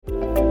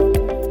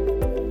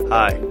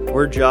Hi,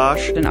 we're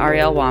Josh and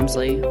Ariel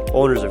Wamsley,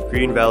 owners of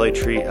Green Valley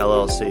Tree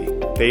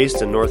LLC,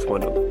 based in North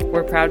Windham.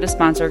 We're proud to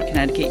sponsor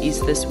Connecticut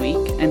East This Week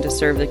and to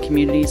serve the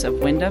communities of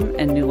Windham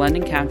and New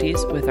London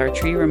counties with our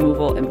tree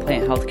removal and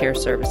plant healthcare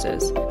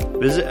services.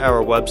 Visit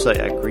our website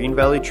at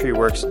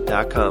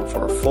greenvalleytreeworks.com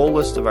for a full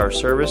list of our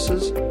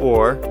services,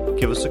 or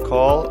give us a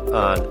call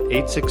on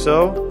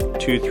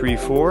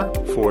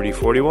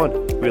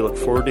 860-234-4041. We look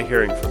forward to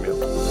hearing from you.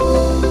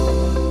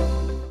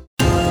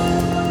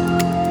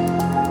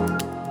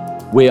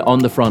 We're on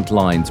the front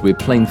lines with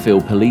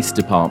Plainfield Police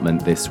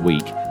Department this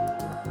week,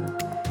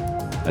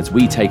 as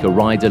we take a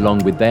ride along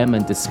with them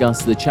and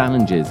discuss the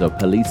challenges of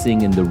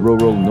policing in the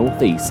rural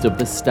northeast of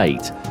the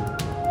state.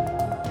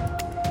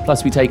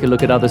 Plus, we take a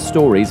look at other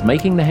stories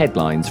making the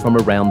headlines from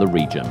around the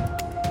region.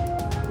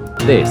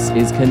 This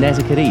is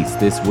Connecticut East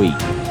This Week.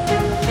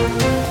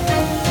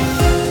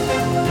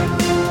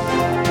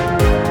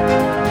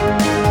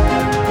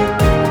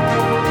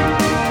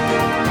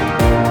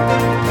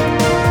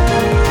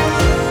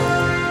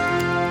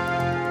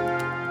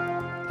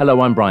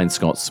 Hello, I'm Brian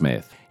Scott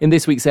Smith. In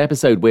this week's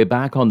episode, we're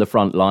back on the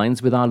front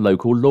lines with our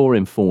local law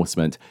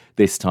enforcement,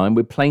 this time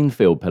with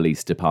Plainfield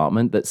Police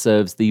Department that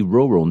serves the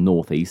rural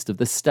northeast of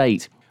the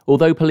state.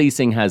 Although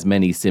policing has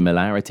many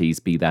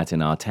similarities, be that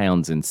in our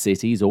towns and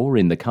cities or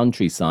in the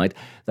countryside,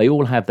 they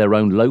all have their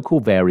own local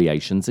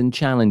variations and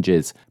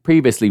challenges.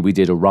 Previously, we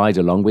did a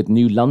ride-along with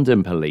New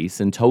London Police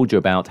and told you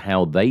about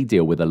how they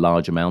deal with a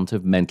large amount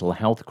of mental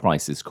health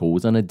crisis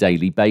calls on a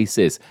daily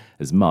basis,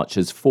 as much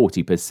as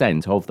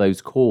 40% of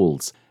those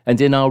calls. And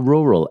in our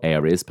rural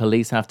areas,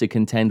 police have to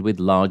contend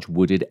with large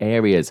wooded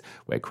areas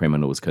where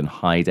criminals can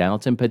hide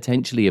out and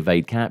potentially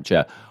evade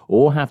capture,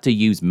 or have to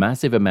use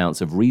massive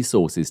amounts of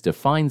resources to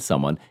find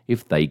someone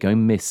if they go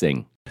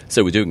missing.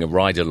 So we're doing a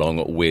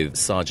ride-along with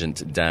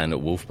Sergeant Dan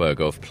Wolfberg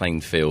of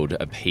Plainfield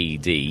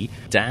PD.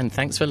 Dan,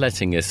 thanks for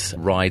letting us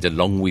ride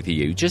along with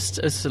you. Just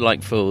as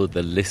like for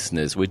the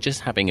listeners, we're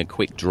just having a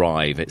quick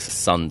drive. It's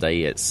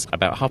Sunday. It's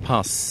about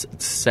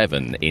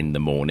 7:30 in the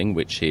morning,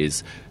 which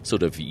is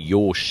sort of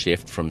your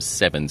shift from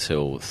 7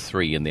 till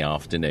 3 in the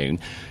afternoon.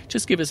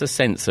 Just give us a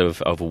sense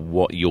of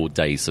what your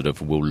day sort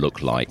of will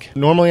look like.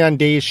 Normally on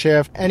day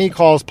shift, any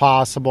calls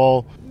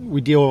possible. We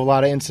deal with a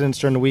lot of incidents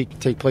during the week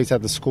take place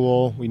at the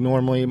school.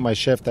 My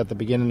shift at the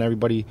beginning,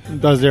 everybody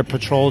does their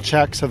patrol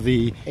checks of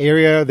the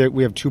area.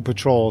 We have two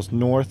patrols,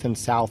 North and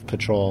South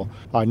Patrol.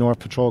 North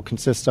Patrol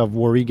consists of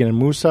Warrigan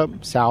and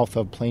Moosup, south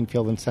of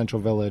Plainfield and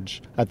Central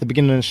Village. At the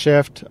beginning of the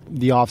shift,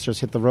 the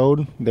officers hit the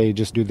road. They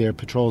just do their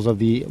patrols of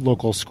the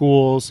local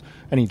schools,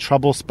 any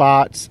trouble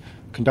spots,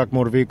 conduct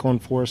motor vehicle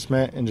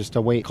enforcement, and just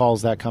await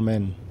calls that come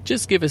in.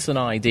 Just give us an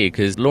idea,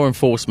 because law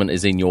enforcement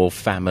is in your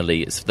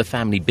family. It's the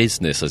family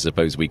business, I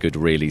suppose we could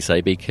really say,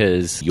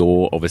 because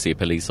you're obviously a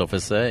police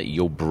officer.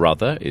 Your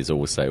brother is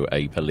also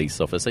a police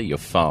officer, your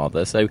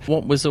father. So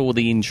what was all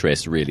the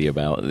interest really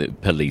about the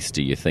police,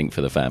 do you think,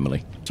 for the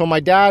family? So my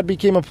dad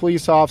became a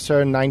police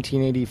officer in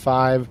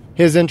 1985.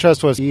 His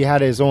interest was he had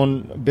his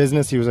own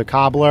business. He was a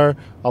cobbler.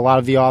 A lot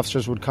of the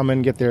officers would come in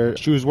and get their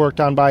shoes worked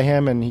on by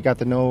him, and he got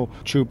to know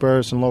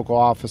troopers and local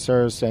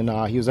officers, and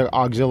he was an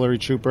auxiliary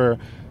trooper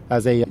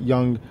as a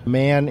young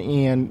man,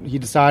 and he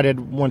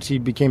decided once he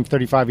became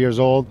 35 years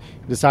old,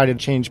 he decided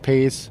to change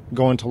pace,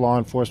 go into law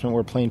enforcement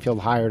where Plainfield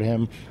hired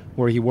him,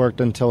 where he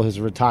worked until his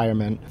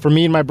retirement. For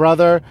me and my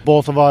brother,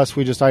 both of us,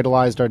 we just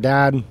idolized our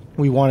dad.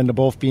 We wanted to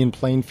both be in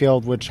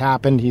Plainfield, which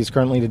happened. He's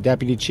currently the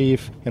deputy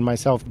chief, and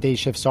myself, day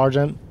shift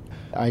sergeant.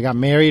 I got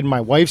married. My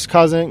wife's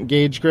cousin,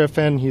 Gage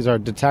Griffin, he's our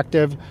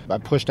detective. I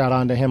pushed out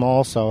onto him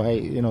also.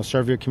 Hey,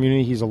 serve your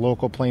community. He's a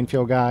local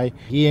Plainfield guy.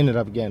 He ended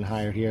up getting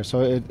hired here.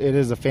 So it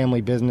is a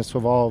family business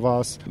with all of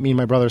us. Me and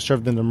my brother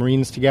served in the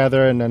Marines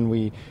together, and then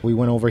we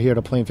went over here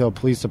to Plainfield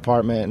Police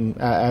Department. And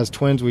as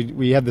twins,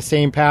 we had the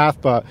same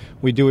path, but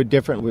we do it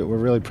different. We're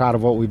really proud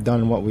of what we've done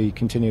and what we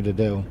continue to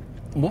do.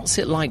 What's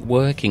it like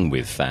working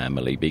with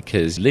family?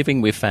 Because living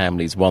with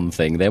family is one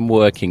thing, then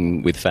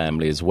working with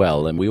family as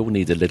well, and we all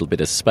need a little bit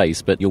of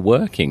space, but you're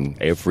working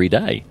every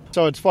day.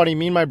 So it's funny,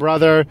 me and my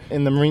brother,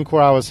 in the Marine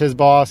Corps, I was his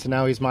boss, and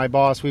now he's my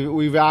boss.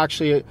 We've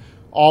actually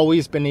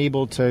always been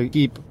able to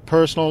keep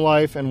personal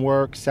life and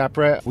work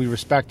separate. We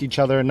respect each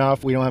other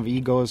enough. We don't have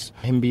egos.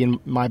 Him being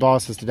my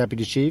boss as the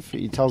deputy chief,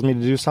 he tells me to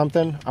do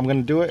something, I'm going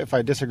to do it. If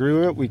I disagree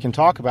with it, we can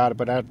talk about it,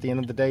 but at the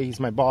end of the day, he's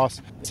my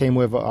boss. Same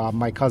with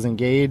my cousin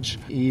Gage.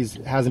 He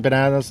hasn't been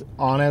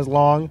on as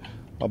long,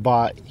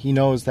 but he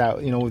knows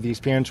that, with the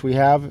experience we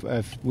have,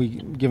 if we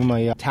give him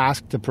a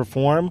task to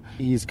perform,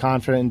 he's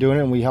confident in doing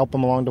it, and we help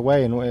him along the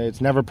way. And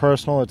it's never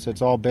personal.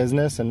 It's all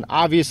business. And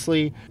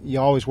obviously, you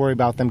always worry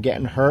about them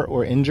getting hurt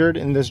or injured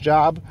in this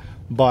job,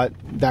 but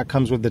that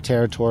comes with the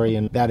territory,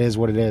 and that is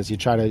what it is. You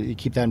try to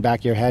keep that in the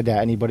back of your head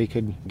that anybody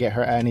could get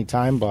hurt at any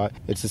time, but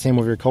it's the same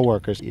with your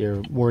coworkers.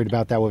 You're worried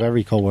about that with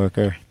every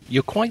coworker.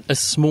 You're quite a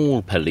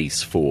small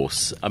police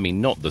force. I mean,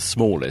 not the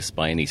smallest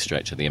by any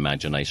stretch of the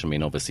imagination. I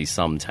mean, obviously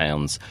some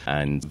towns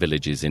and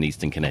villages in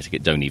eastern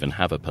Connecticut don't even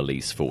have a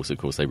police force. Of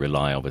course, they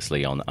rely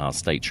obviously on our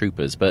state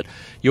troopers, but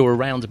you're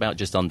around about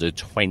just under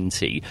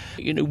 20.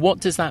 You know,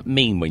 what does that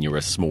mean when you're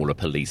a smaller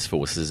police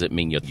force? Does it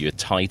mean you're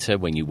tighter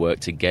when you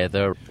work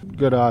together?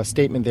 Good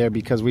statement there,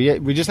 because we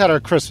just had our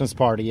Christmas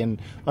party,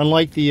 and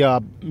unlike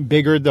the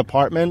bigger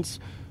departments,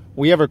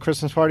 we have a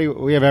Christmas party.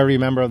 We have every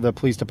member of the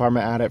police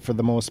department at it for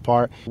the most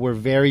part. We're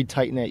very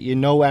tight-knit. You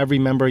know every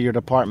member of your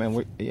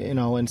department.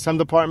 In some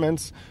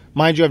departments,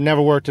 mind you, I've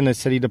never worked in a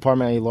city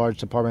department, a large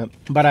department,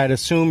 but I'd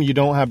assume you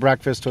don't have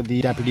breakfast with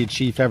the deputy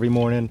chief every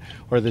morning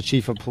or the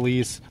chief of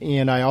police.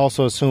 And I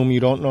also assume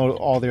you don't know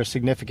all their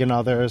significant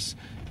others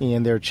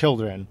and their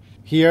children.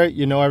 Here,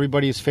 you know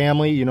everybody's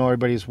family, you know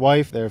everybody's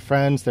wife, their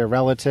friends, their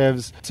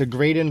relatives. It's a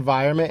great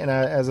environment, and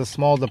as a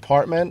small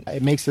department,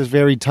 it makes us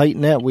very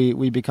tight-knit.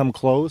 We become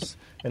close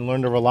and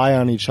learn to rely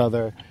on each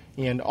other.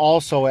 And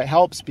also, it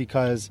helps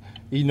because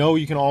you know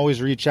you can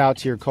always reach out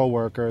to your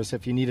coworkers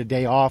if you need a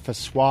day off, a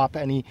swap,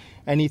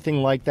 anything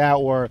like that,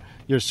 or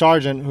your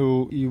sergeant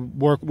who you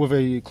work with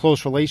a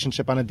close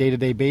relationship on a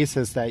day-to-day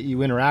basis that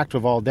you interact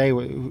with all day.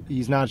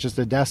 He's not just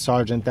a desk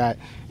sergeant that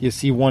you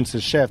see once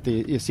a shift.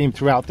 You see him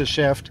throughout the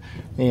shift,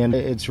 and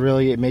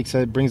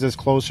it brings us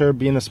closer.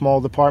 Being a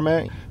small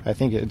department, I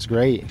think it's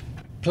great.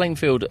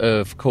 Plainfield,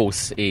 of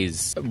course,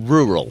 is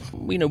rural.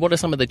 You know, what are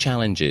some of the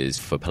challenges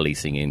for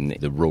policing in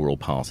the rural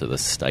part of the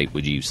state,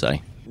 would you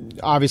say?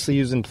 Obviously,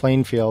 using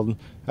Plainfield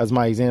as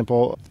my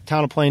example, the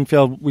town of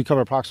Plainfield, we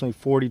cover approximately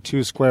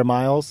 42 square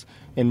miles,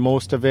 and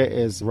most of it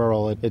is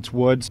rural. It's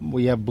woods.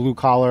 We have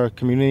blue-collar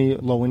community,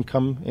 low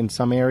income in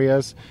some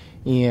areas,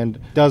 and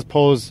does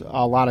pose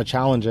a lot of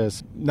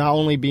challenges. Not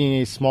only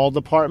being a small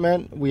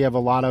department, we have a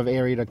lot of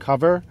area to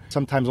cover,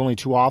 sometimes only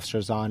 2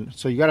 officers on.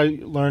 So you got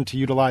to learn to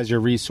utilize your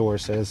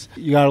resources.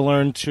 You got to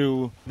learn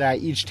that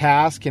each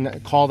task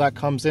and call that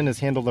comes in is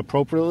handled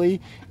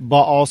appropriately,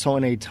 but also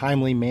in a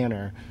timely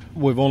manner.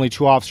 With only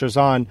 2 officers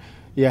on,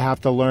 you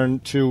have to learn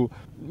to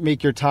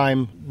make your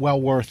time well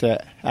worth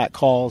it at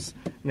calls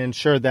and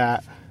ensure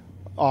that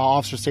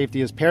officer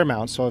safety is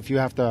paramount. So if you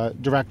have to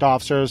direct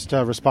officers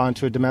to respond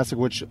to a domestic,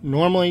 which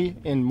normally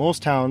in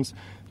most towns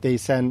they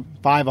send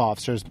 5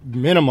 officers,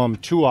 minimum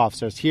 2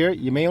 officers. Here,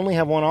 you may only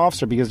have 1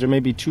 officer because there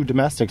may be 2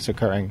 domestics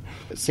occurring.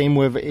 Same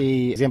with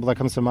a example that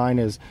comes to mind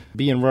is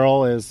being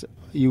rural is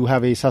you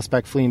have a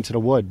suspect fleeing to the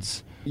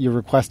woods. You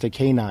request a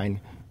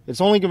canine. It's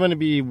only going to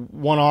be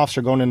 1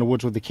 officer going in the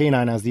woods with the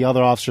canine, as the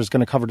other officer is going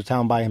to cover the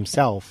town by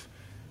himself,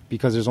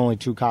 because there's only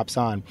 2 cops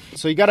on.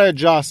 So you got to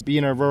adjust,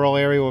 being a rural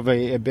area with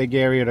a big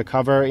area to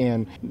cover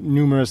and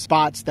numerous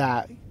spots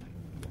that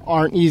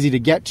aren't easy to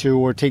get to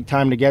or take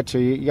time to get to.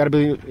 You got to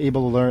be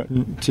able to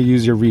learn to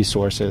use your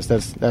resources.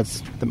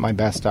 That's my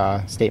best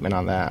statement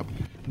on that.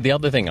 The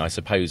other thing, I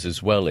suppose,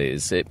 as well,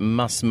 is it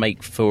must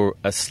make for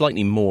a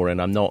slightly more,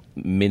 and I'm not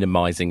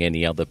minimising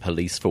any other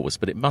police force,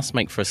 but it must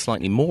make for a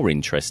slightly more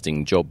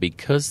interesting job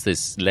because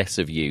there's less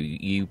of you.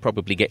 You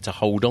probably get to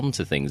hold on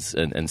to things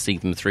and see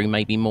them through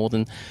maybe more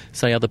than,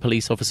 say, other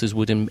police officers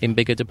would in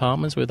bigger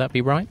departments. Would that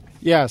be right?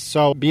 Yes.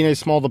 So being a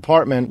small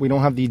department, we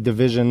don't have the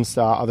divisions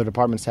other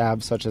departments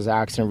have, such as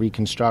accident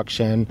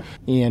reconstruction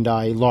and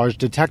a large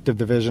detective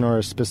division or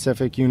a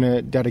specific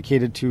unit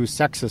dedicated to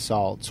sex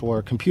assaults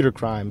or computer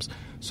crimes.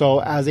 So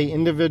as an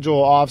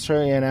individual officer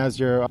and as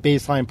your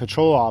baseline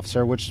patrol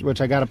officer,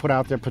 which I got to put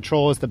out there,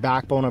 patrol is the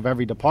backbone of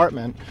every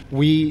department.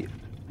 We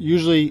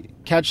usually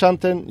catch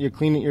something, you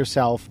clean it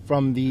yourself.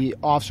 From the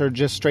officer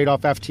just straight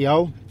off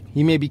FTO,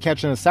 he may be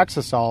catching a sex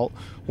assault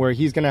where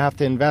he's going to have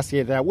to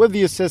investigate that with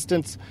the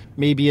assistance,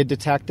 maybe a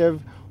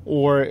detective,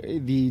 or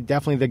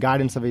definitely the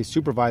guidance of a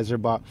supervisor.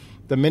 But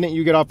the minute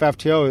you get off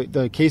FTO,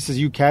 the cases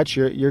you catch,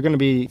 you're going to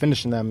be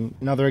finishing them.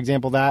 Another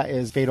example of that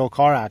is fatal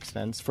car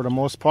accidents. For the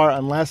most part,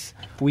 unless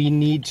we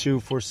need to,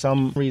 for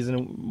some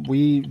reason,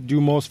 we do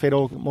most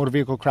fatal motor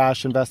vehicle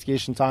crash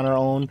investigations on our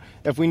own.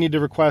 If we need to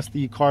request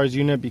the cars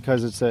unit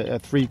because it's a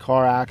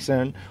 3-car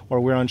accident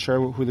or we're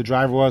unsure who the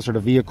driver was or the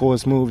vehicle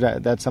was moved,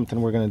 that's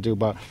something we're going to do.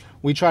 But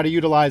we try to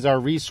utilize our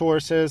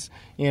resources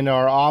and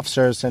our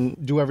officers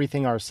and do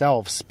everything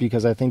ourselves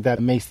because I think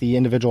that makes the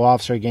individual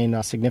officer gain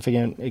a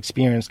significant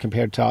experience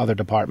compared to other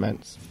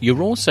departments.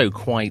 You're also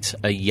quite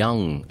a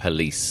young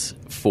police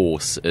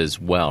force as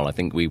well. I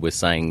think we were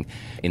saying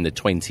in the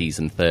 20s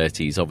and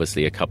 30s,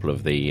 obviously a couple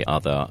of the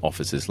other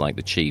officers like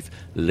the chief,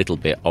 a little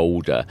bit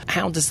older.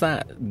 How does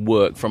that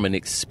work from an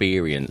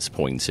experience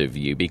point of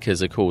view?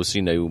 Because, of course,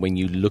 you know, when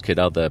you look at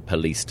other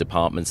police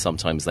departments,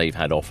 sometimes they've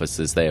had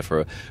officers there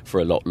for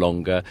a lot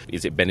longer.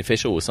 Is it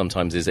beneficial or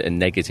sometimes is it a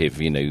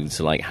negative, you know,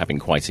 to like having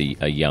quite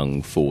a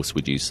young force,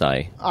 would you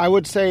say? I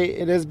would say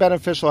it is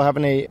beneficial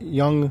having a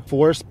young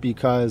force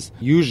because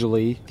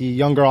usually the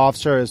younger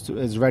officer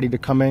is ready to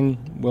come in,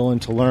 willing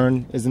to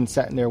learn, isn't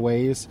set in their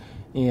ways,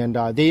 and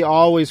they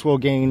always will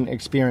gain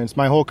experience.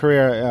 My whole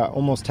career,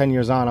 almost 10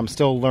 years on, I'm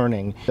still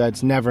learning.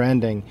 That's never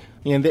ending.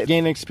 and they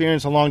gain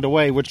experience along the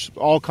way, which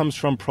all comes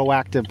from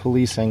proactive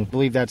policing. I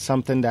believe that's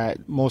something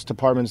that most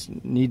departments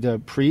need to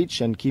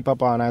preach and keep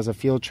up on. As a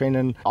field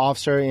training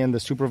officer and the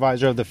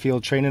supervisor of the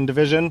field training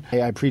division,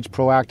 I preach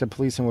proactive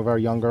policing with our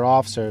younger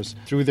officers.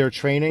 Through their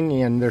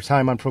training and their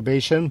time on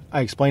probation,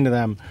 I explain to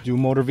them, do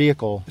motor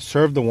vehicle,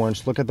 serve the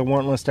warrants, look at the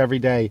warrant list every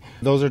day.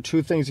 Those are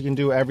two things you can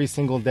do every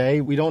single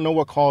day. We don't know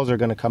what calls are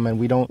going to come in.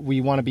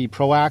 We want to be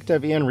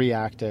proactive and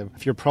reactive.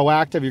 If you're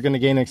proactive, you're going to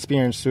gain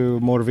experience through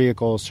motor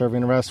vehicles,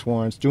 serving arrest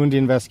warrants, doing the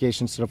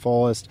investigations to the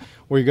fullest,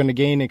 where you're going to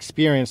gain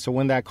experience. So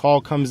when that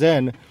call comes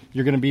in,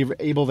 you're going to be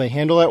able to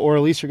handle it, or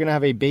at least you're going to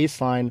have a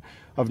baseline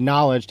of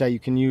knowledge that you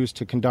can use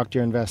to conduct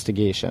your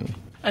investigation.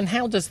 And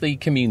how does the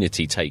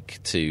community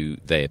take to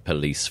their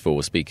police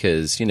force?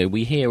 Because,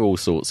 we hear all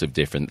sorts of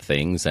different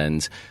things,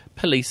 and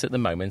police at the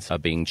moment are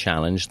being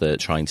challenged. They're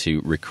trying to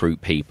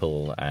recruit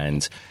people,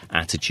 and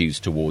attitudes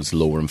towards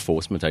law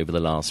enforcement over the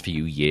last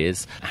few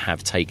years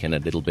have taken a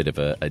little bit of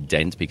a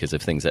dent because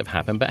of things that have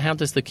happened. But how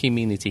does the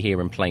community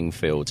here in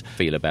Plainfield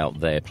feel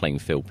about their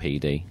Plainfield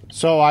PD?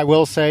 So I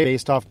will say,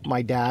 based off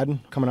my dad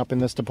coming up in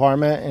this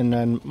department and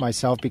then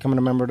myself becoming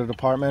a member of the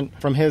department,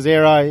 from his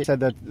era, he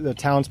said that the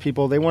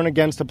townspeople, they weren't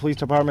against the police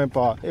department,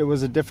 but it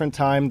was a different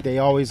time. They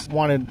always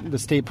wanted the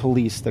state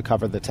police to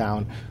cover the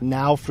town.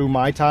 Now, through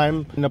my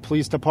time in the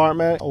police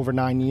department, over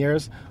 9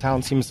 years, the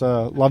town seems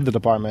to love the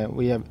department.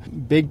 We have a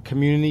big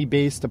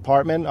community-based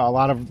department. A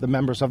lot of the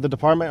members of the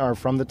department are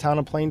from the town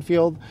of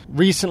Plainfield.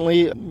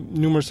 Recently,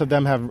 numerous of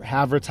them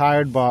have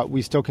retired, but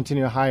we still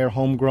continue to hire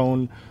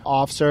homegrown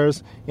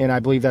officers, and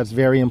I believe that's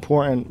very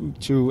important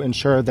to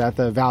ensure that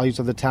the values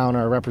of the town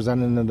are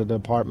represented in the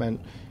department.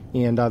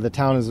 And the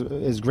town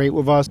is great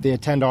with us. They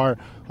attend our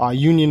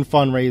union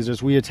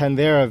fundraisers. We attend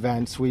their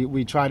events.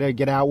 We try to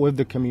get out with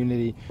the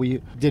community.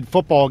 We did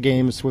football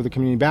games with the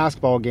community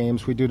basketball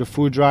games. We do the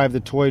food drive,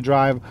 the toy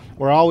drive.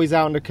 We're always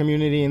out in the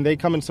community, and they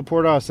come and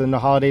support us. In the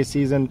holiday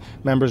season,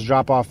 members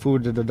drop off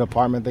food to the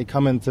department. They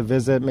come in to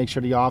visit, make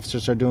sure the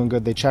officers are doing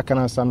good. They check on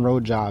us on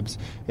road jobs.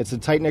 It's a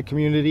tight-knit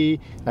community.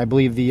 I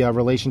believe the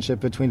relationship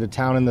between the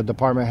town and the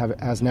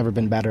department has never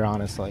been better,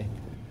 honestly.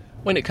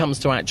 When it comes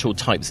to actual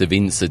types of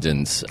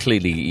incidents,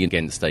 clearly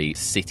against a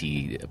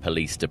city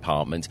police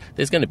department,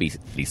 there's going to be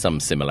some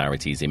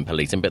similarities in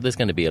policing, but there's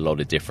going to be a lot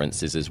of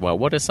differences as well.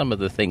 What are some of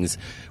the things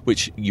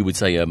which you would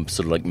say are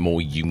sort of like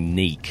more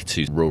unique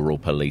to rural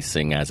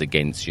policing as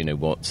against,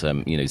 what,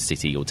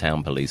 city or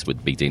town police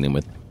would be dealing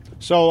with?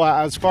 So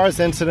as far as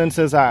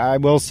incidences, I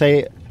will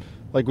say,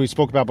 like we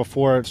spoke about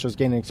before, it's just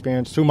gaining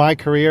experience. Through my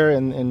career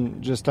in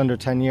just under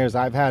 10 years,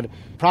 I've had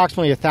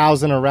approximately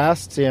 1,000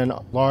 arrests and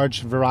a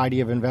large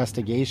variety of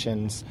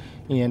investigations.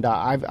 And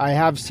I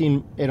have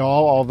seen it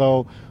all,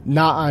 although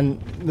not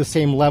on the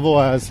same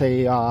level as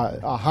a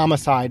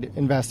homicide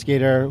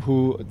investigator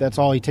who that's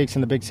all he takes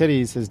in the big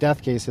cities, his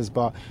death cases.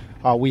 But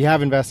we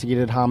have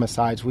investigated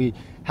homicides. We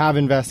have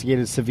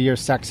investigated severe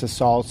sex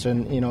assaults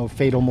and,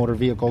 fatal motor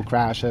vehicle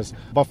crashes.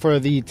 But for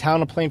the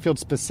town of Plainfield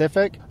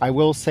specific, I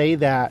will say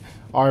that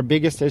our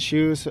biggest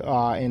issues,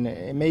 and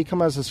it may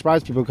come as a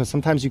surprise to people because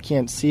sometimes you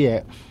can't see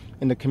it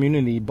in the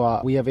community,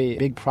 but we have a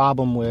big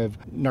problem with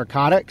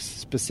narcotics,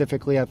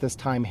 specifically at this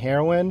time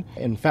heroin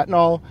and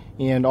fentanyl,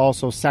 and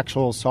also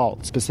sexual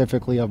assault,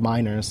 specifically of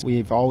minors.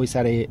 We've always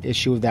had an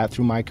issue with that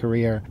through my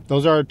career.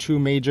 Those are our two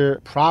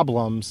major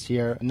problems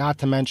here, not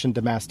to mention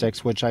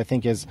domestics, which I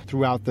think is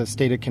throughout the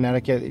state of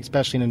Connecticut,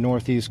 especially in the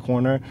northeast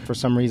corner. For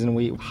some reason,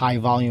 we have high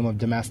volume of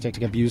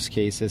domestic abuse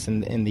cases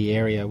in the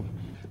area.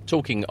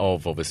 Talking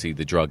of, obviously,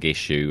 the drug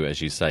issue,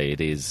 as you say,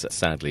 it is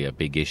sadly a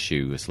big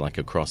issue. It's like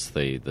across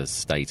the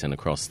state and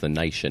across the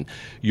nation.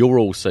 You're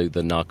also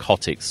the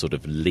narcotics sort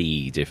of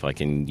lead, if I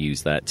can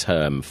use that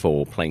term,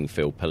 for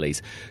Plainfield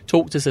Police.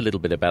 Talk to us a little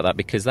bit about that,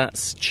 because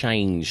that's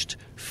changed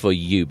for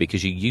you,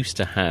 because you used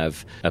to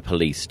have a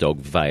police dog,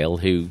 Vale,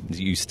 who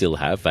you still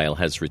have. Vale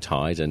has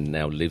retired and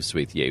now lives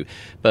with you.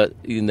 But,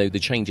 the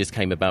changes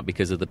came about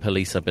because of the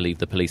police, I believe,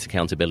 the police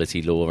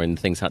accountability law, and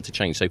things had to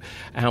change. So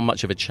how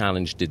much of a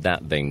challenge did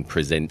that then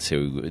present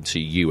to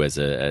you as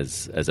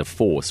a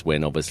force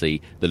when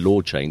obviously the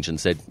law changed and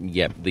said,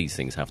 yep, these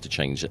things have to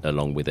change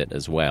along with it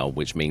as well,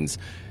 which means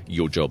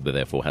your job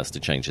therefore has to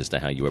change as to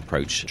how you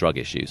approach drug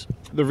issues?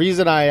 The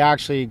reason I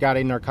actually got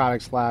a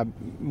narcotics lab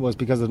was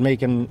because of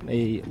making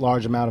a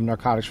large amount of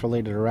narcotics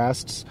related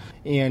arrests.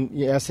 And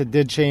yes, it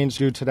did change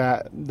due to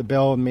that, the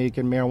bill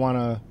making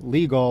marijuana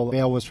legal.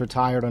 Vale was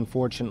retired,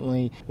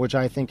 unfortunately, which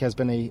I think has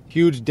been a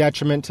huge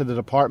detriment to the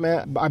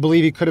department. I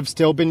believe he could have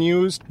still been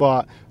used,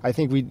 but I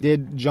think we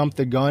did jump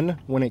the gun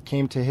when it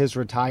came to his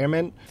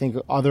retirement. I think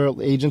other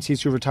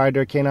agencies who retired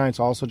their canines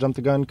also jumped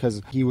the gun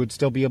because he would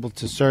still be able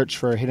to search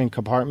for hidden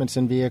compartments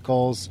in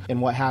vehicles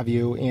and what have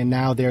you. And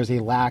now there's a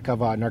lack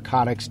of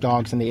narcotics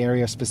dogs in the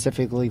area,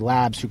 specifically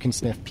labs who can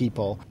sniff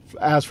people.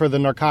 As for the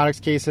narcotics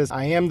cases,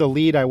 I am the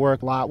lead. I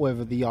work a lot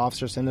with the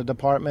officers in the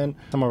department.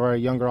 Some of our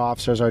younger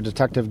officers are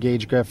Detective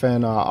Gage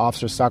Griffin,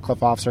 Officer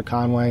Sutcliffe, Officer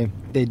Conway.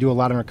 They do a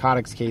lot of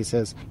narcotics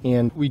cases,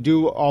 and we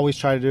do always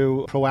try to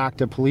do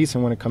proactive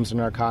policing when it comes to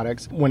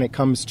narcotics, when it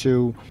comes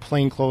to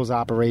plainclothes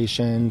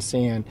operations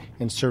and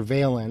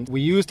surveillance.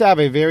 We used to have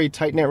a very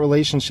tight-knit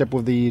relationship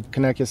with the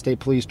Connecticut State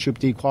Police Troop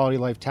D Quality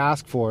Life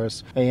Task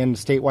Force and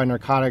statewide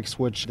narcotics,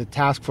 which the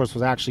task force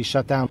was actually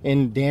shut down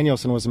in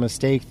Danielson. Was a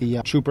mistake.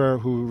 The trooper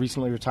who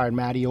recently retired,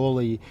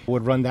 Mattioli,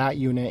 would run that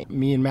unit.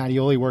 Me and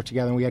Mattioli worked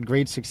together, and we had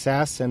great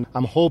success, and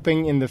I'm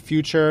hoping in the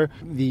future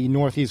the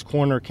Northeast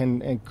Corner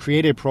can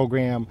create a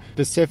program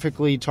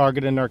specifically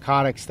targeted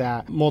narcotics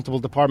that multiple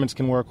departments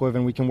can work with,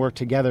 and we can work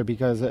together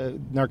because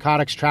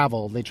narcotics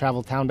travel. They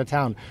travel town to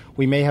town.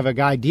 We may have a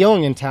guy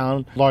dealing in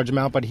town, large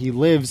amount, but he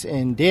lives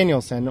in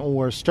Danielson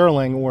or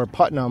Sterling or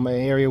Putnam, an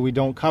area we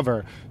don't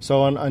cover.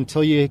 So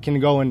until you can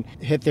go and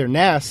hit their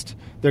nest,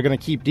 they're going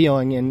to keep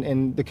dealing,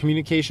 and the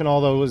communication,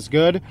 although is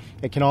good,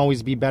 it can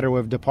always be better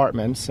with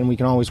departments, and we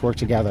can always work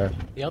together.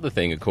 The other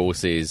thing, of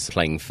course, is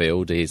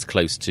Plainfield is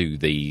close to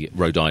the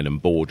Rhode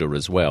Island border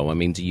as well. I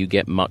mean, do you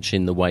get much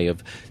in the way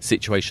of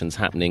situations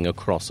happening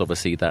across,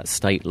 obviously, that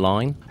state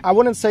line? I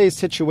wouldn't say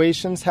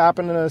situations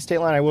happen in the state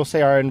line. I will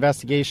say our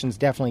investigations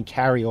definitely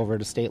carry over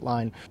to state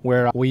line,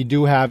 where we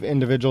do have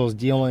individuals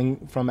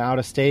dealing from out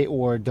of state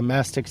or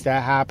domestics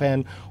that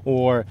happen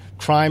or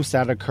crimes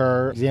that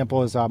occur.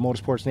 Example is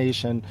Motorsports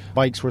Nation.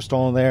 Bikes were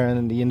stolen there,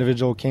 and the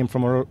individual came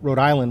from Rhode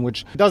Island,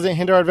 which doesn't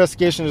hinder our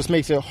investigation, just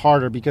makes it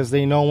harder because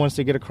they know once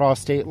they get across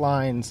state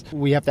lines,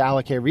 we have to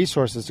allocate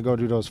resources to go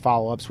do those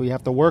follow-ups. We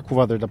have to work with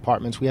other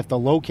departments. We have to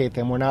locate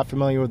them. We're not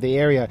familiar with the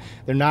area.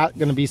 They're not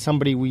going to be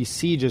somebody we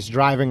see just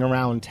driving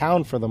around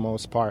town for the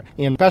most part.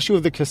 And especially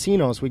with the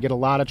casinos, we get a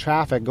lot of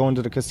traffic going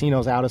to the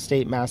casinos out of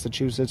state,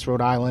 Massachusetts,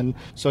 Rhode Island.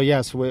 So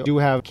yes, we do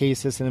have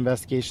cases and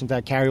investigations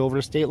that carry over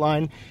to state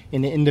line,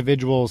 and the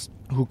individuals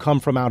who come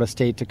from out of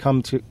state to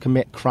come to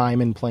commit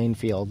crime in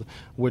Plainfield,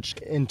 which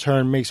in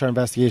turn makes our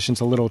investigations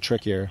a little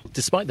trickier.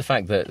 Despite the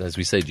fact that, as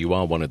we said, you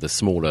are one of the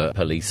smaller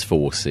police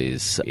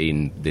forces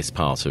in this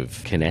part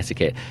of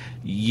Connecticut,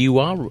 you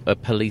are a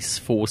police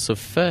force of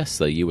first,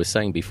 though. You were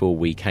saying before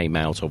we came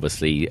out,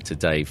 obviously,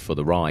 today for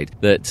the ride,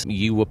 that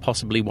you were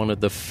possibly one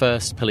of the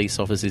first police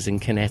officers in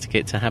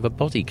Connecticut to have a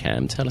body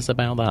cam. Tell us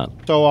about that.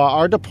 So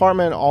our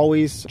department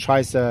always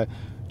tries to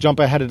jump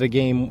ahead of the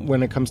game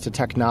when it comes to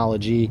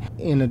technology,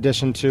 in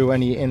addition to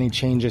any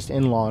changes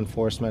in law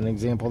enforcement. An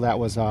example that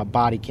was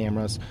body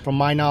cameras. From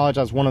my knowledge,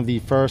 I was one of the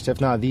first,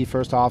 if not the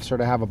first officer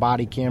to have a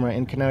body camera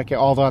in Connecticut,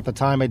 although at the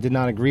time I did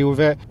not agree with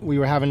it. We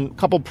were having a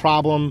couple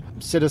problem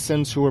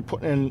citizens who were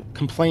putting in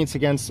complaints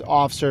against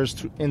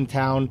officers in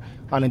town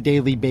on a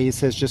daily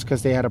basis just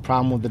because they had a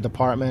problem with the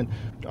department.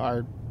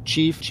 Our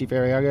Chief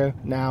Arriaga,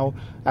 now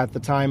at the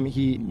time,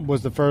 he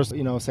was the first,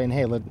 saying,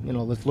 hey,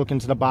 let's look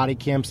into the body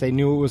cams. They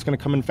knew it was going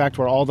to come in effect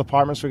where all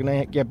departments were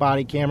going to get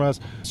body cameras.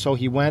 So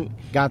he went,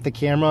 got the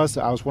cameras.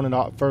 I was one of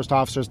the first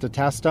officers to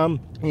test them.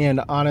 And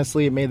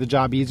honestly, it made the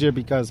job easier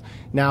because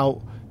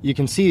now you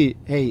can see,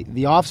 hey,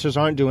 the officers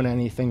aren't doing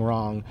anything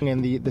wrong.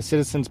 And the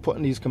citizens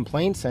putting these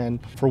complaints in,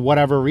 for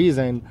whatever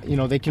reason,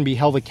 they can be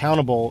held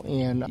accountable,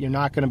 and you're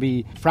not going to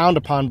be frowned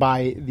upon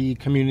by the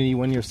community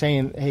when you're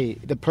saying, hey,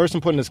 the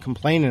person putting this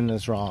complaint in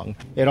is wrong.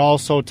 It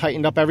also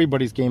tightened up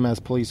everybody's game as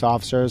police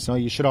officers. So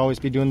you should always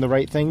be doing the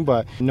right thing,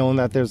 but knowing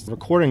that there's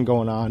recording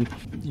going on,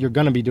 you're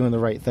going to be doing the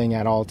right thing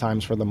at all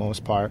times for the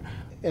most part.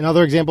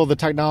 Another example of the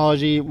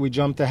technology we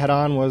jumped ahead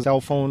on was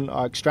cell phone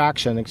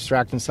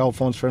extracting cell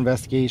phones for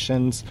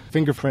investigations,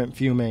 fingerprint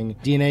fuming,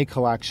 DNA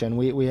collection.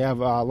 We have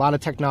a lot of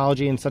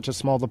technology in such a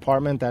small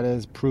department that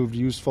has proved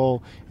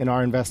useful in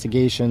our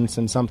investigations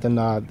and something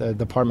the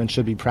department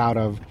should be proud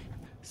of.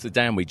 So,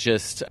 Dan, we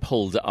just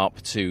pulled up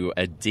to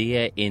a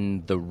deer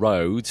in the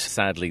road.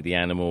 Sadly, the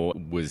animal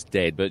was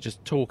dead, but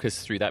just talk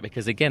us through that,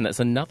 because, again, that's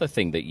another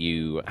thing that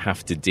you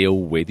have to deal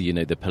with.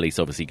 The police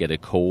obviously get a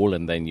call,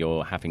 and then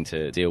you're having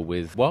to deal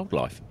with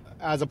wildlife.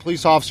 As a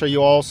police officer,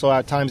 you also,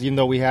 at times, even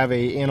though we have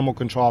an animal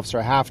control officer,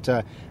 have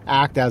to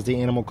act as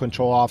the animal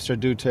control officer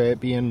due to it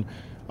being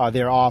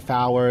their off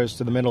hours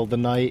to the middle of the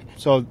night.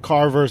 So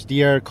Carver's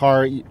deer,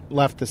 car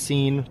left the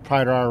scene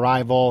prior to our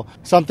arrival.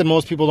 Something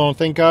most people don't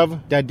think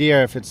of, dead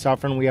deer, if it's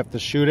suffering, we have to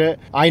shoot it.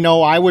 I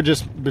know I would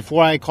just,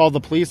 before I called the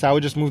police, I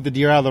would just move the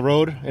deer out of the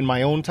road in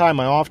my own time,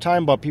 my off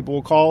time, but people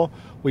will call.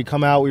 We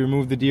come out, we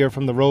remove the deer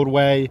from the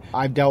roadway.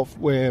 I've dealt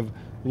with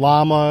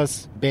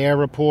llamas, bear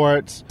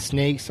reports,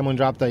 snakes. Someone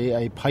dropped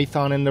a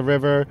python in the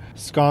river,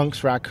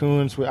 skunks,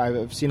 raccoons.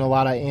 I've seen a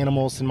lot of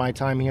animals in my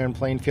time here in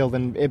Plainfield,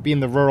 and it being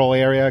the rural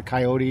area,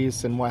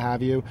 coyotes and what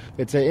have you.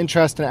 It's an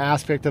interesting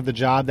aspect of the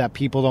job that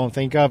people don't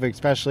think of,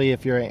 especially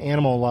if you're an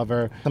animal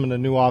lover. Some of the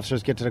new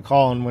officers get to the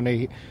call, and when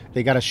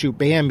they got to shoot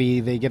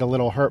Bambi, they get a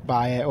little hurt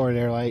by it, or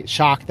they're like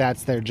shocked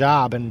that's their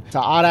job. And it's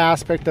an odd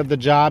aspect of the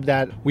job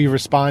that we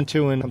respond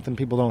to and something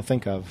people don't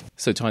think of.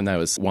 So time now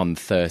is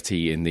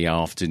 1:30 in the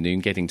afternoon,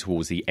 getting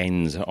towards the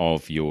end end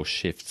of your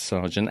shift,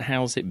 Sergeant.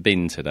 How's it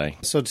been today?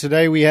 So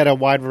today we had a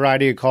wide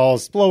variety of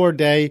calls. Slower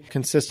day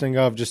consisting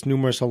of just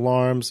numerous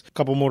alarms, a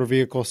couple motor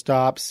vehicle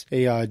stops,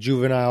 a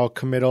juvenile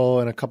committal,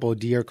 and a couple of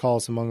deer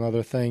calls, among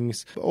other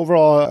things.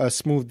 Overall, a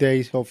smooth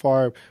day so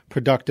far,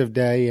 productive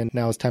day, and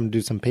now it's time to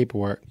do some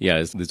paperwork.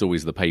 Yeah, there's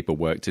always the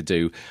paperwork to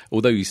do.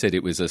 Although you said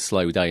it was a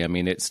slow day, I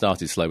mean, it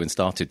started slow and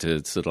started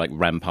to sort of like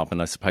ramp up,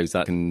 and I suppose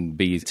that can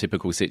be a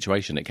typical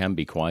situation. It can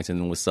be quiet,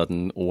 and all of a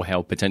sudden, all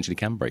hell potentially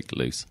can break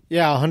loose.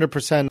 Yeah,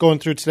 100%. Going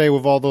through today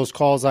with all those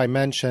calls I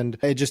mentioned,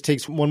 it just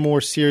takes one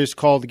more serious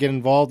call to get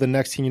involved. The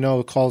next thing you know,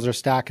 the calls are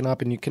stacking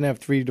up, and you can have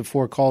 3 to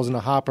 4 calls in a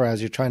hopper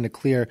as you're trying to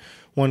clear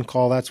one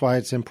call. That's why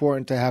it's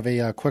important to have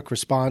a quick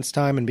response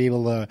time and be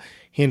able to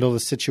handle the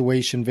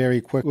situation very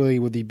quickly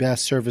with the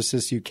best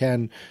services you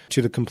can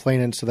to the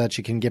complainant so that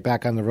you can get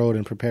back on the road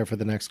and prepare for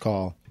the next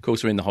call. Of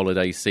course, we're in the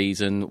holiday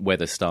season,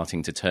 weather's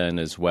starting to turn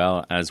as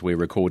well. As we're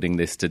recording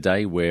this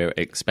today, we're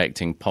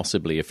expecting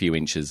possibly a few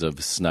inches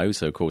of snow.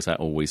 So, of course, that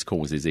always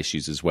causes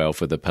issues as well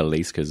for the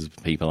police because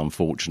people,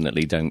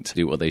 unfortunately, don't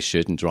do what they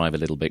should and drive a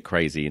little bit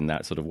crazy in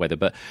that sort of weather.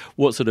 But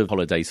what sort of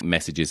holiday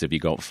messages have you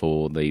got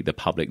for the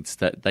public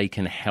that they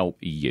can help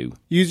you?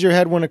 Use your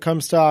head when it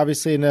comes to,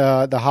 obviously, in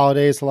the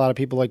holidays. A lot of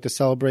people like to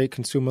celebrate,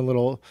 consume a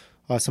little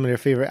some of their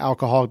favorite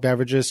alcoholic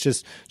beverages.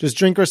 Just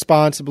drink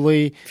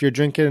responsibly. If you're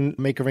drinking,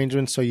 make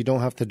arrangements so you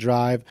don't have to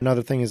drive.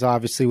 Another thing is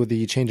obviously with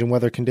the change in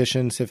weather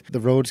conditions, if the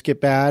roads get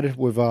bad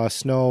with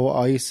snow,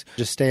 ice,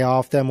 just stay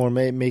off them or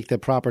make the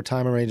proper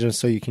time arrangements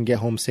so you can get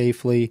home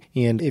safely.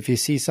 And if you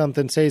see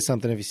something, say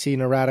something. If you see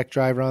an erratic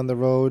driver on the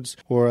roads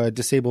or a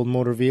disabled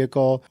motor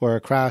vehicle or a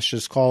crash,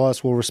 just call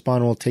us. We'll respond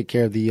and we'll take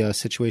care of the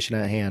situation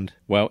at hand.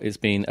 Well, it's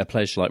been a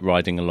pleasure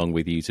riding along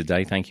with you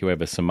today. Thank you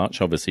ever so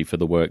much, obviously, for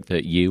the work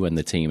that you and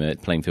the team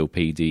at Plainfield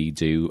PD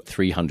do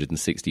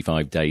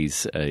 365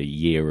 days a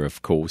year,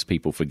 of course.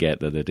 People forget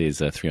that it is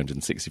a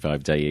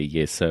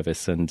 365-day-a-year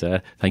service, and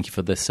thank you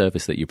for the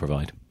service that you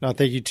provide. No,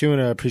 thank you too,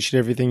 and I appreciate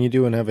everything you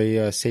do, and have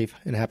a safe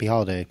and happy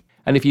holiday.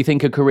 And if you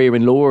think a career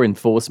in law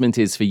enforcement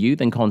is for you,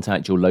 then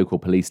contact your local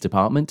police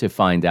department to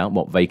find out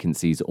what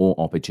vacancies or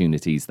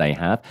opportunities they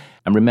have.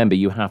 And remember,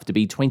 you have to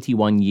be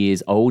 21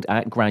 years old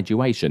at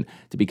graduation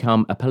to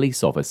become a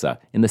police officer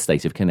in the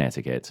state of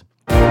Connecticut.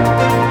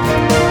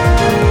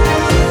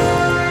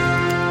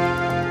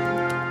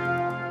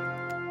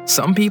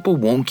 Some people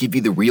won't give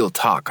you the real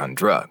talk on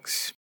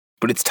drugs,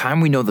 but it's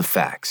time we know the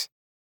facts.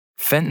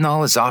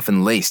 Fentanyl is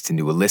often laced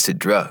into illicit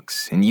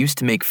drugs and used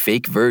to make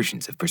fake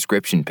versions of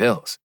prescription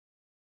pills.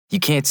 You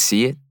can't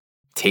see it,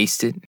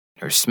 taste it,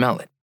 or smell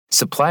it.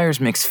 Suppliers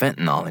mix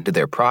fentanyl into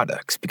their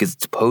products because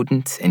it's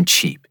potent and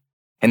cheap,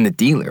 and the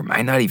dealer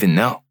might not even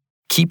know.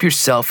 Keep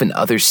yourself and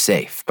others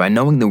safe by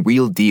knowing the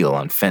real deal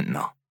on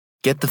fentanyl.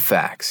 Get the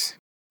facts.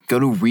 Go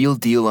to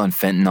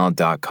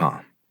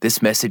realdealonfentanyl.com.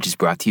 This message is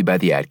brought to you by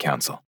the Ad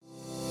Council.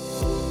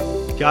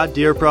 Got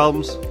deer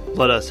problems?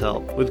 Let us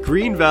help with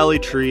Green Valley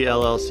Tree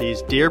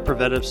LLC's Deer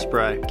Preventive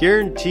Spray.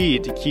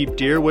 Guaranteed to keep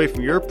deer away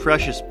from your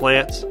precious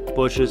plants,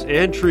 bushes,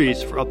 and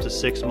trees for up to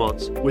 6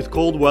 months. With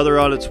cold weather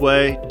on its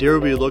way, deer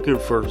will be looking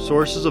for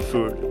sources of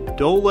food.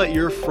 Don't let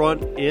your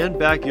front and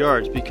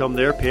backyards become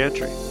their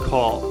pantry.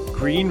 Call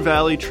Green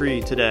Valley Tree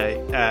today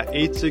at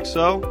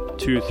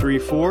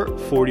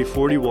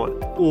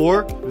 860-234-4041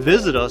 or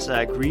visit us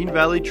at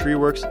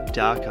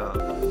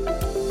greenvalleytreeworks.com.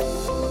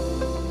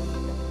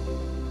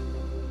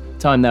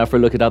 Time now for a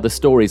look at other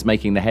stories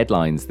making the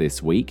headlines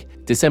this week.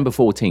 December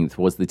 14th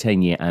was the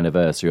 10-year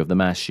anniversary of the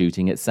mass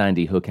shooting at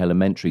Sandy Hook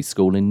Elementary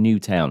School in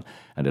Newtown,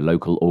 and a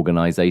local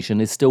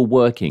organisation is still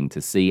working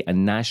to see a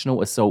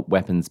national assault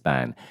weapons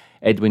ban.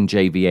 Edwin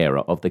J.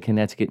 Vieira of the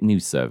Connecticut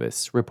News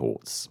Service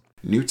reports.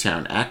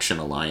 Newtown Action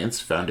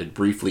Alliance, founded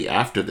briefly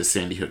after the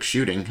Sandy Hook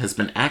shooting, has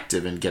been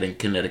active in getting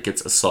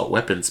Connecticut's assault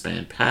weapons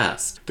ban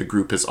passed. The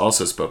group has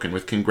also spoken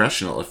with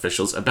congressional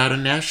officials about a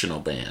national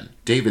ban.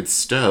 David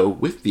Stowe,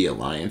 with the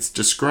alliance,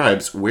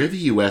 describes where the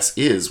U.S.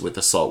 is with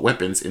assault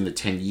weapons in the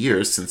 10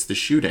 years since the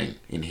shooting.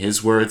 In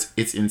his words,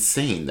 it's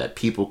insane that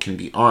people can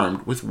be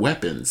armed with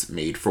weapons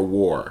made for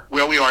war.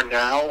 Where we are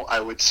now,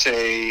 I would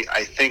say,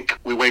 I think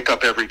we wake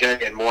up every day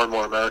and more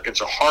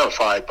Americans are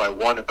horrified by,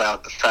 one,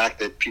 about the fact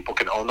that people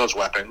can own those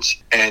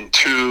weapons, and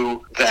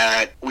two,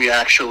 that we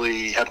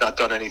actually have not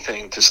done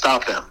anything to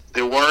stop them.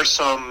 There were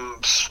some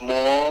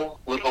small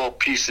little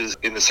pieces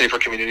in the Safer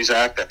Communities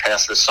Act that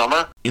passed this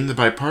summer. In the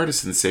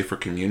bipartisan Safer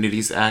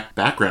Communities Act,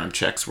 background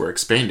checks were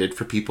expanded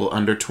for people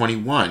under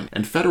 21,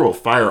 and federal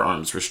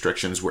firearms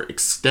restrictions were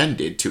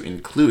extended to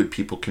include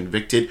people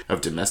convicted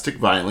of domestic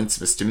violence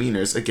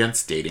misdemeanors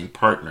against dating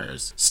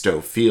partners.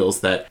 Stowe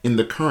feels that in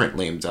the current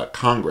lame duck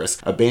Congress,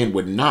 a ban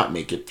would not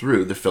make it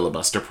through the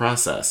filibuster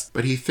process,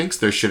 but he thinks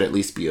there should at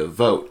least be a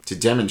vote to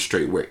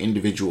demonstrate where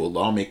individual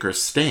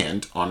lawmakers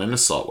stand on an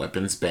assault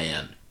weapons ban.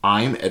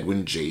 I'm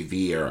Edwin J.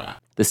 Vieira.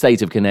 The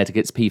state of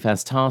Connecticut's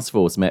PFAS task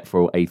force met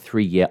for a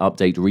 3-year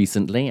update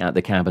recently at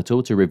the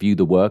Capitol to review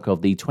the work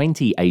of the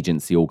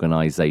 20-agency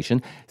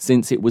organization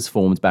since it was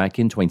formed back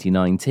in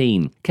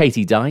 2019.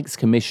 Katie Dykes,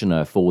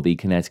 Commissioner for the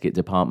Connecticut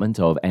Department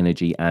of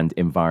Energy and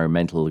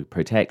Environmental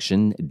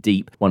Protection,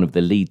 DEEP, one of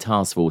the lead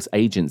task force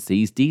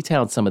agencies,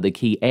 detailed some of the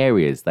key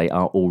areas they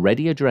are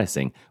already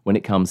addressing when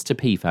it comes to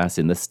PFAS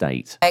in the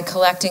state. By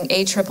collecting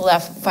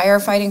AFFF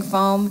firefighting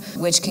foam,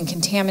 which can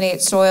contaminate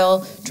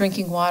soil,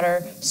 drinking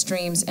water,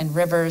 streams, and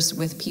rivers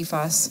with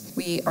PFAS.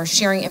 We are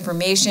sharing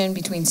information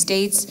between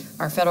states,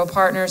 our federal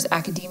partners,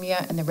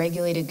 academia, and the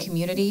regulated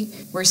community.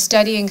 We're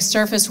studying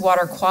surface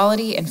water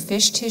quality and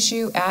fish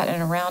tissue at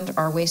and around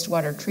our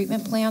wastewater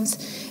treatment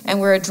plants, and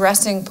we're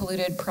addressing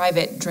polluted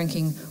private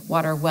drinking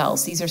water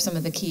wells. These are some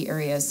of the key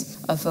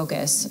areas of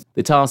focus.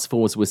 The task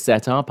force was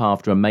set up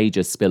after a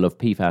major spill of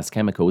PFAS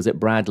chemicals at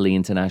Bradley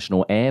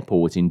International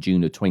Airport in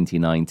June of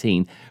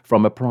 2019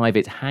 from a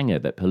private hangar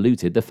that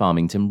polluted the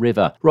Farmington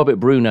River. Robert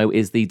Bruno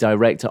is the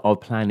Director of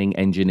Planning,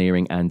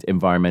 Engineering and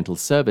Environmental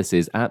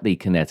Services at the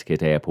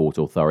Connecticut Airport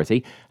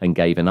Authority and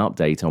gave an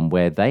update on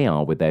where they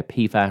are with their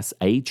PFAS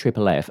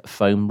AFFF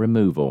foam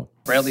removal.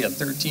 Bradley had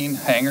 13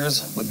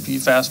 hangars with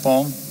PFAS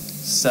foam.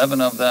 7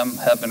 of them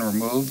have been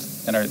removed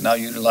and are now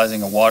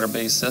utilizing a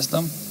water-based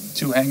system.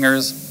 2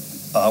 hangars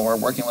we're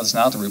working with us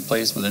now to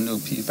replace with a new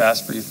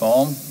PFAS-free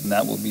foam, and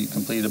that will be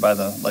completed by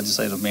the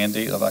legislative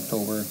mandate of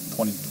October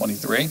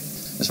 2023.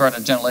 As far as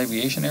the general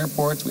aviation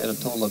airports, we had a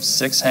total of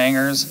 6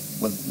 hangars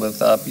with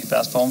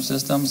PFAS foam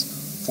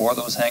systems. 4 of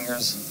those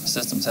hangars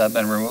systems have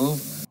been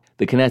removed.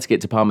 The Connecticut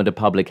Department of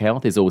Public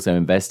Health is also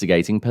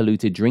investigating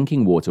polluted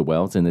drinking water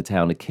wells in the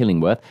town of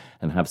Killingworth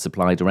and have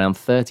supplied around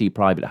 30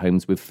 private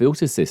homes with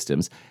filter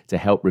systems to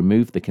help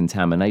remove the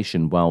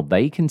contamination while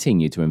they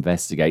continue to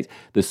investigate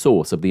the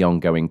source of the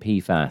ongoing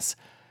PFAS.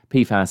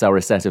 PFAS are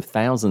a set of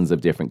thousands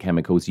of different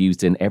chemicals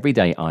used in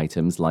everyday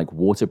items like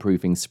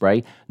waterproofing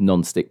spray,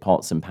 non-stick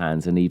pots and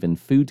pans, and even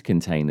food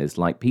containers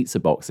like pizza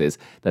boxes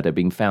that have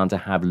been found to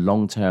have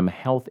long-term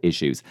health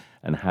issues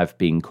and have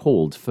been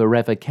called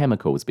forever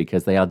chemicals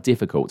because they are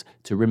difficult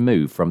to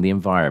remove from the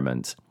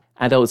environment.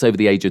 Adults over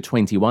the age of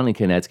 21 in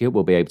Connecticut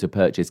will be able to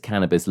purchase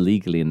cannabis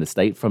legally in the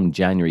state from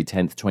January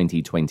 10,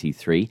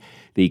 2023.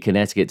 The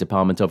Connecticut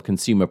Department of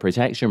Consumer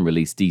Protection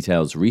released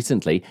details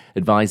recently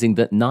advising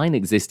that 9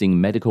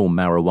 existing medical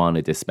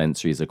marijuana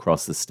dispensaries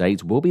across the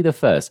state will be the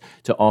first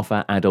to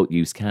offer adult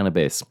use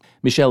cannabis.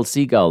 Michelle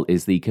Seagull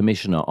is the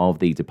Commissioner of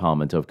the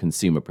Department of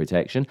Consumer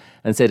Protection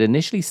and said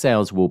initially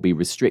sales will be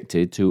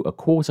restricted to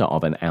 1/4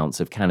 of an ounce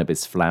of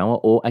cannabis flower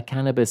or a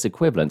cannabis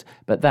equivalent,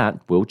 but that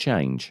will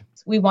change.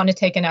 We want to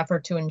take an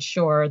effort to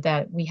ensure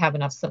that we have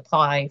enough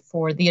supply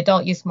for the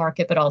adult use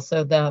market, but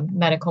also the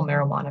medical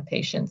marijuana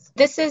patients.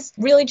 This is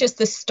really just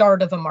the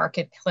start of a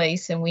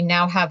marketplace, and we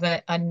now have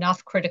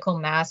enough critical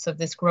mass of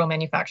this grow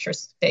manufacturer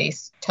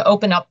space to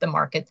open up the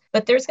market.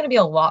 But there's going to be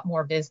a lot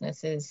more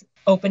businesses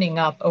opening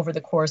up over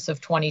the course of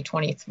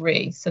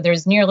 2023. So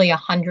there's nearly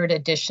 100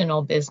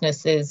 additional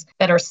businesses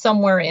that are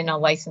somewhere in a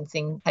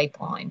licensing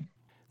pipeline.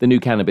 The new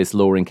cannabis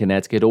law in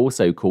Connecticut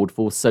also called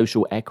for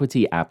social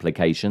equity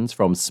applications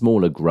from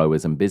smaller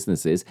growers and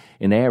businesses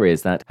in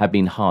areas that have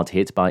been hard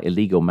hit by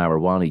illegal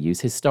marijuana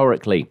use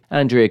historically.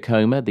 Andrea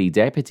Comer, the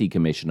Deputy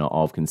Commissioner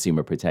of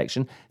Consumer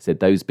Protection, said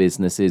those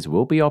businesses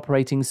will be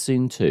operating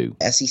soon too.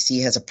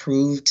 SEC has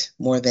approved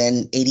more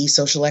than 80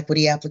 social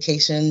equity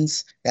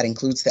applications. That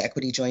includes the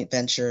equity joint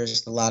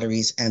ventures, the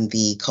lotteries, and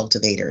the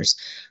cultivators,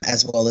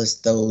 as well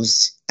as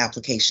those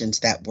applications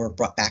that were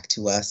brought back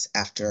to us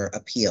after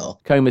appeal.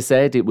 Comer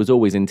said it was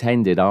always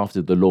intended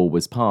after the law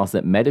was passed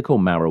that medical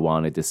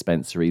marijuana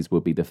dispensaries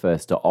would be the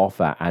first to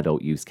offer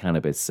adult use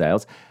cannabis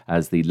sales,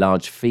 as the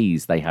large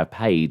fees they have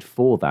paid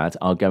for that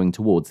are going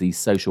towards the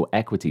social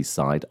equity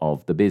side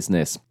of the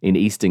business. In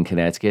Eastern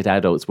Connecticut,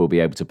 adults will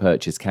be able to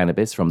purchase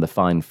cannabis from the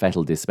Fine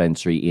Fettle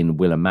dispensary in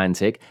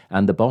Willimantic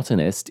and the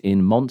Botanist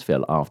in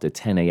Montville after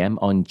 10 a.m.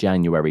 on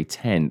January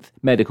 10th.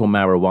 Medical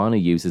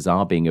marijuana users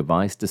are being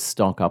advised to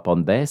stock up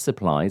on their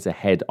supplies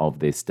ahead of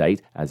this date,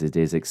 as it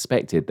is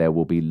expected there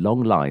will be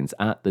long lines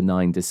at the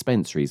 9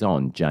 dispensaries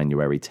on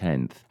January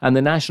 10th. And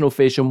the National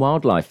Fish and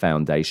Wildlife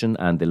Foundation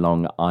and the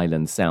Long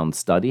Island Sound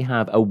Study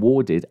have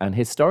awarded an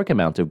historic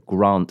amount of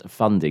grant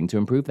funding to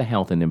improve the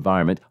health and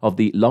environment of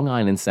the Long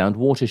Island Sound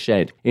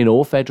watershed. In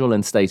all, federal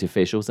and state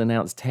officials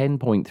announced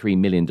 $10.3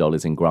 million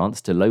in grants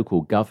to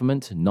local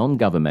government,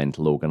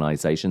 non-governmental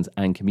organizations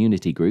and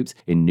community groups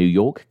in New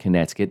York,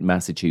 Connecticut,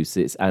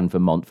 Massachusetts and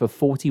Vermont for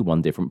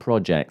 41 different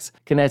projects.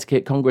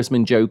 Connecticut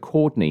Congressman Joe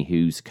Courtney,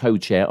 who's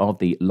co-chair of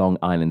the Long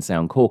Island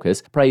Sound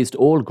Caucus, praised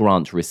all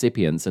grant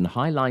recipients and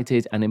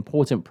highlighted an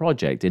important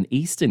project in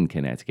eastern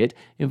Connecticut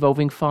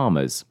involving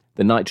farmers.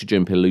 The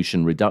Nitrogen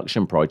Pollution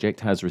Reduction Project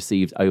has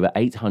received over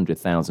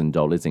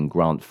 $800,000 in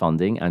grant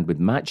funding and with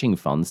matching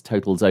funds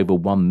totals over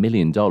 $1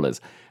 million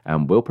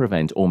and will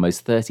prevent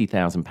almost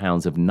 30,000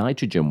 pounds of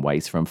nitrogen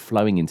waste from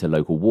flowing into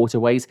local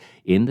waterways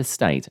in the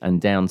state and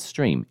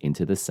downstream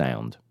into the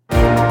Sound.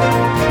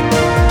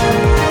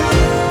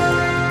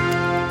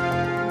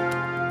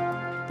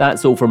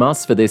 That's all from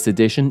us for this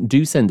edition.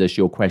 Do send us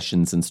your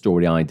questions and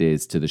story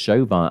ideas to the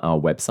show via our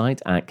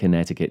website at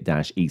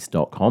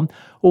connecticut-east.com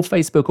or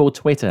Facebook or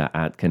Twitter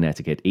at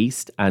Connecticut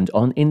East and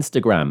on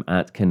Instagram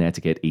at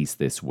Connecticut East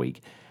This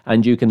Week.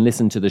 And you can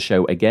listen to the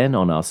show again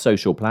on our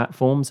social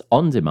platforms,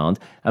 on demand,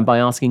 and by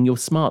asking your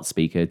smart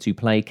speaker to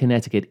play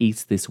Connecticut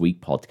East This Week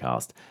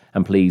podcast.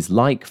 And please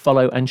like,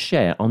 follow, and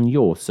share on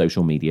your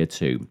social media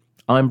too.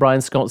 I'm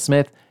Brian Scott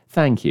Smith.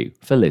 Thank you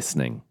for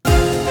listening.